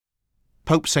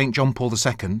Pope St. John Paul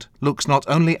II looks not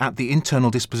only at the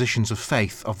internal dispositions of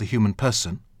faith of the human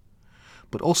person,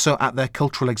 but also at their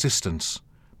cultural existence,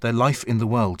 their life in the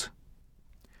world.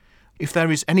 If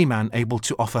there is any man able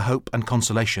to offer hope and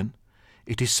consolation,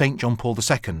 it is St. John Paul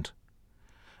II.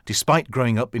 Despite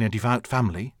growing up in a devout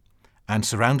family and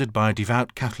surrounded by a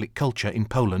devout Catholic culture in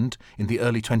Poland in the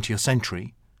early 20th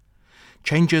century,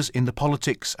 changes in the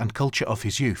politics and culture of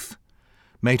his youth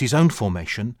made his own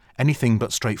formation anything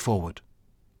but straightforward.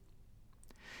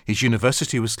 His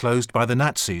university was closed by the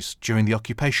Nazis during the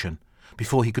occupation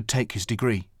before he could take his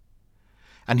degree,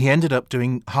 and he ended up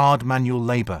doing hard manual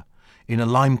labour in a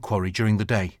lime quarry during the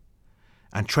day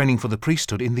and training for the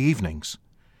priesthood in the evenings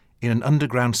in an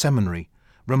underground seminary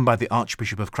run by the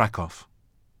Archbishop of Krakow.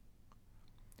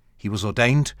 He was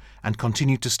ordained and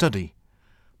continued to study,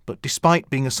 but despite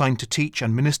being assigned to teach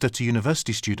and minister to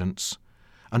university students,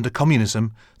 under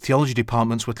communism theology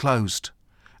departments were closed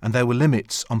and there were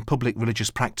limits on public religious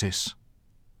practice.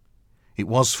 It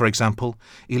was, for example,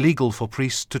 illegal for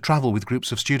priests to travel with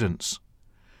groups of students,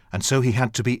 and so he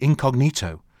had to be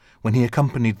incognito when he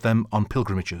accompanied them on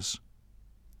pilgrimages.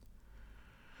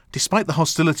 Despite the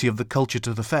hostility of the culture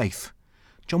to the faith,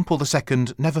 John Paul II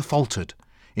never faltered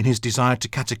in his desire to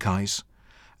catechize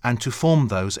and to form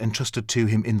those entrusted to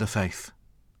him in the faith.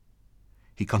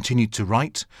 He continued to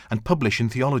write and publish in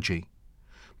theology,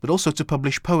 but also to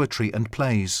publish poetry and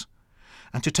plays,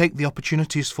 and to take the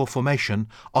opportunities for formation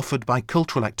offered by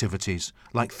cultural activities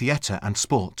like theatre and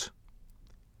sport.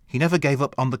 He never gave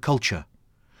up on the culture,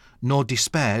 nor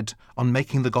despaired on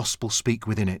making the gospel speak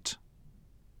within it.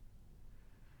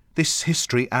 This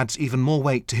history adds even more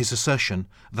weight to his assertion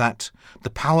that the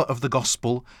power of the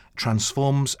gospel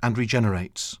transforms and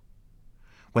regenerates.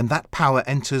 When that power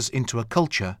enters into a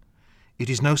culture,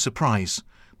 it is no surprise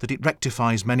that it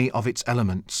rectifies many of its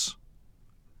elements.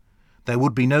 There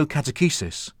would be no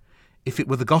catechesis if it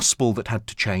were the gospel that had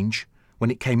to change when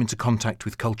it came into contact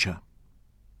with culture.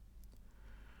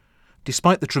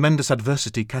 Despite the tremendous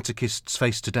adversity catechists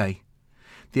face today,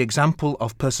 the example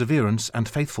of perseverance and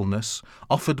faithfulness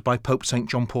offered by Pope St.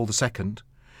 John Paul II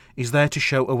is there to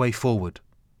show a way forward,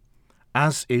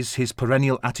 as is his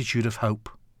perennial attitude of hope.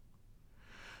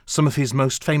 Some of his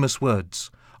most famous words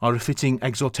are a fitting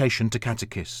exhortation to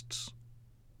catechists.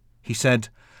 He said,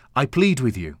 "I plead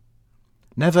with you,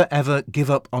 never ever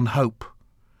give up on hope,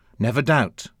 never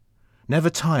doubt, never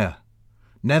tire,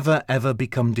 never ever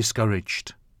become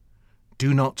discouraged.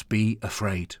 Do not be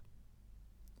afraid."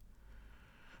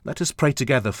 Let us pray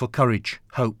together for courage,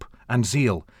 hope, and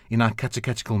zeal in our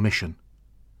catechetical mission.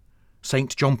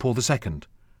 St. John Paul II,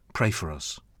 pray for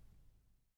us.